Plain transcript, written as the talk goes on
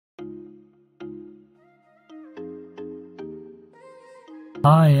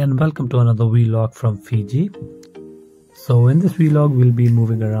Hi and welcome to another vlog from Fiji. So in this vlog we'll be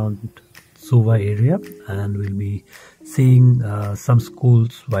moving around Suva area and we'll be seeing some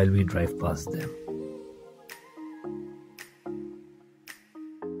schools while we drive past them.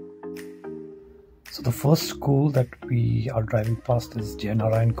 So the first school that we are driving past is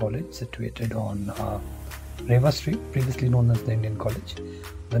JNRI College, situated on Reva Street, previously known as the Indian College.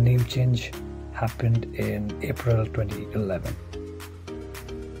 The name change happened in April 2011.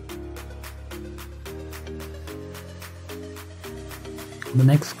 The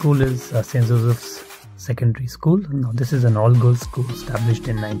next school is St. Joseph's Secondary School. Now this is an all-girls school established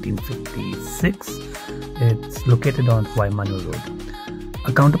in 1956. It's located on Waimanu Road.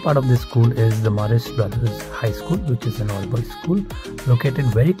 A counterpart of this school is the Maris Brothers High School, which is an all-boys school located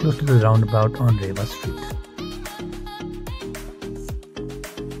very close to the roundabout on Reva Street.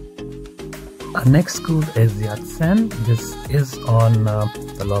 Our next school is Yat-sen. This is on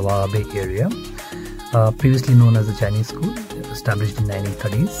the Lava Bay area. Previously known as the Chinese school, established in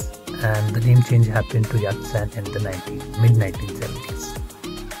 1930s, and the name change happened to Yat-sen in the mid-1970s.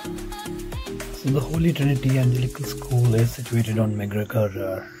 So the Holy Trinity Angelical School is situated on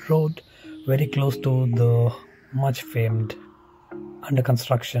McGregor Road, very close to the much famed under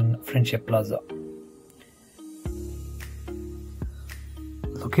construction Friendship Plaza.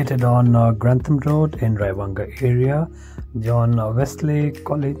 Located on Grantham Road in Raivanga area, John Wesley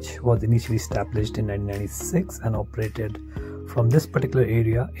College was initially established in 1996 and operated from this particular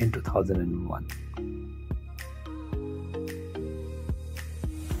area in 2001.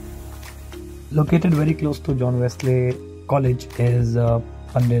 Located very close to John Wesley College is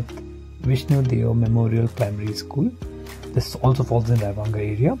Pandit Vishnu Deo Memorial Primary School. This also falls in Raivanga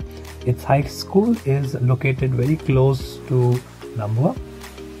area. Its high school is located very close to Nambua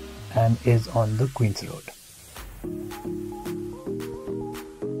and is on the Queen's Road.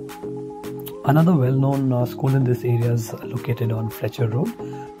 Another well-known school in this area is located on Fletcher Road,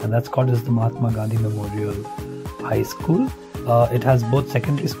 and that's called as the Mahatma Gandhi Memorial High School. It has both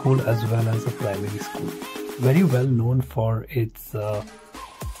secondary school as well as a primary school. Very well known for its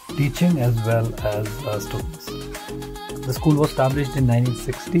teaching as well as students. The school was established in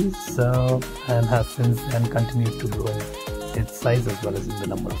 1960s and has since then continued to grow in its size as well as in the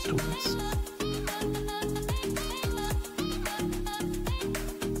number of students.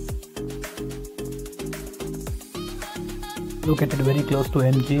 Located very close to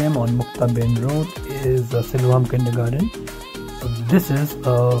MGM on Mukta Bin Road is Siloam Kindergarten. This is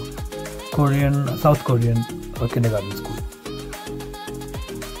a South Korean kindergarten school.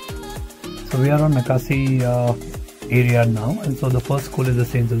 So we are on Nakasi area now, and so the first school is the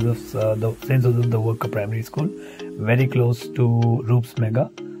St. Joseph's, the Worker Primary School, very close to Roops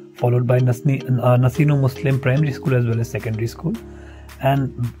Mega, followed by Nasino Muslim Primary School as well as secondary school,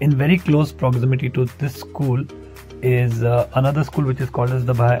 and in very close proximity to this school is another school which is called as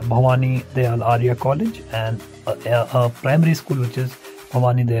the Bhavani Dayal Arya College, and a primary school which is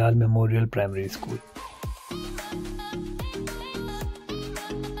Bhavani Dayal Memorial Primary School.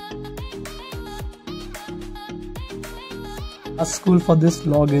 A school for this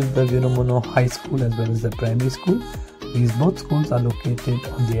vlog is the Virumono High School as well as the primary school. These both schools are located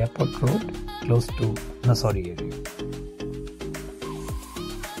on the airport road close to Nassori area.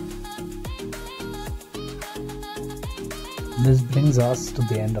 This brings us to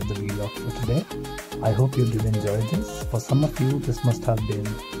the end of the vlog for today. I hope you did enjoy this. For some of you, this must have been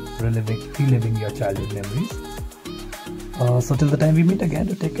reliving your childhood memories. So till the time we meet again,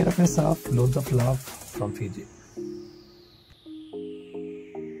 to take care of yourself, loads of love from Fiji.